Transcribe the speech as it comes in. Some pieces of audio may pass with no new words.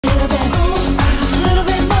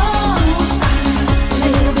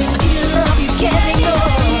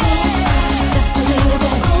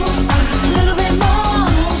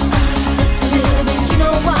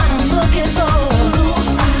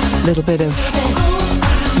little bit of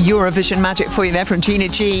Eurovision magic for you there from Gina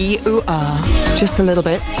G. Ooh, just a little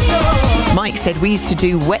bit. Mike said we used to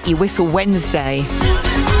do Wet Your Whistle Wednesday,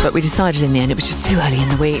 but we decided in the end it was just too early in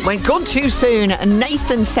the week. Went gone too soon. And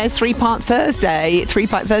Nathan says three-part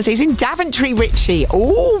Thursdays in Daventry, Richie.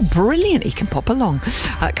 Oh, brilliant. He can pop along.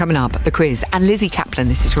 Coming up, the quiz. And Lizzie Kaplan,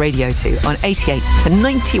 this is Radio 2 on 88 to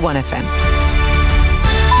 91 FM.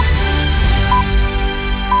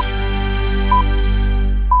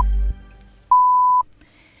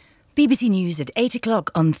 BBC News at 8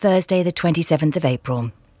 o'clock on Thursday the 27th of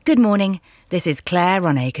April. Good morning, this is Claire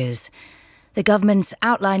Ronacres. The government's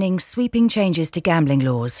outlining sweeping changes to gambling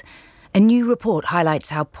laws. A new report highlights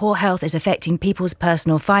how poor health is affecting people's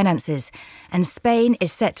personal finances, and Spain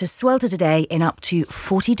is set to swelter today in up to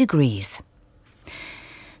 40 degrees.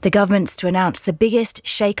 The government's to announce the biggest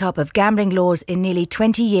shake-up of gambling laws in nearly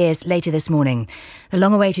 20 years later this morning. The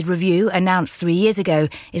long-awaited review, announced 3 years ago,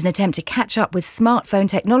 is an attempt to catch up with smartphone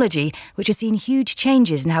technology, which has seen huge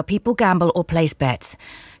changes in how people gamble or place bets.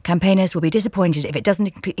 Campaigners will be disappointed if it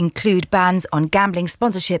doesn't include bans on gambling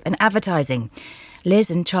sponsorship and advertising. Liz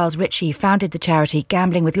and Charles Ritchie founded the charity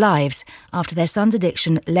Gambling with Lives after their son's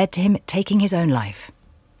addiction led to him taking his own life.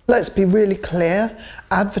 Let's be really clear,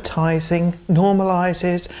 advertising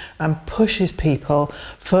normalises and pushes people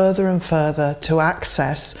further and further to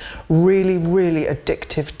access really, really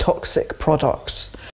addictive, toxic products.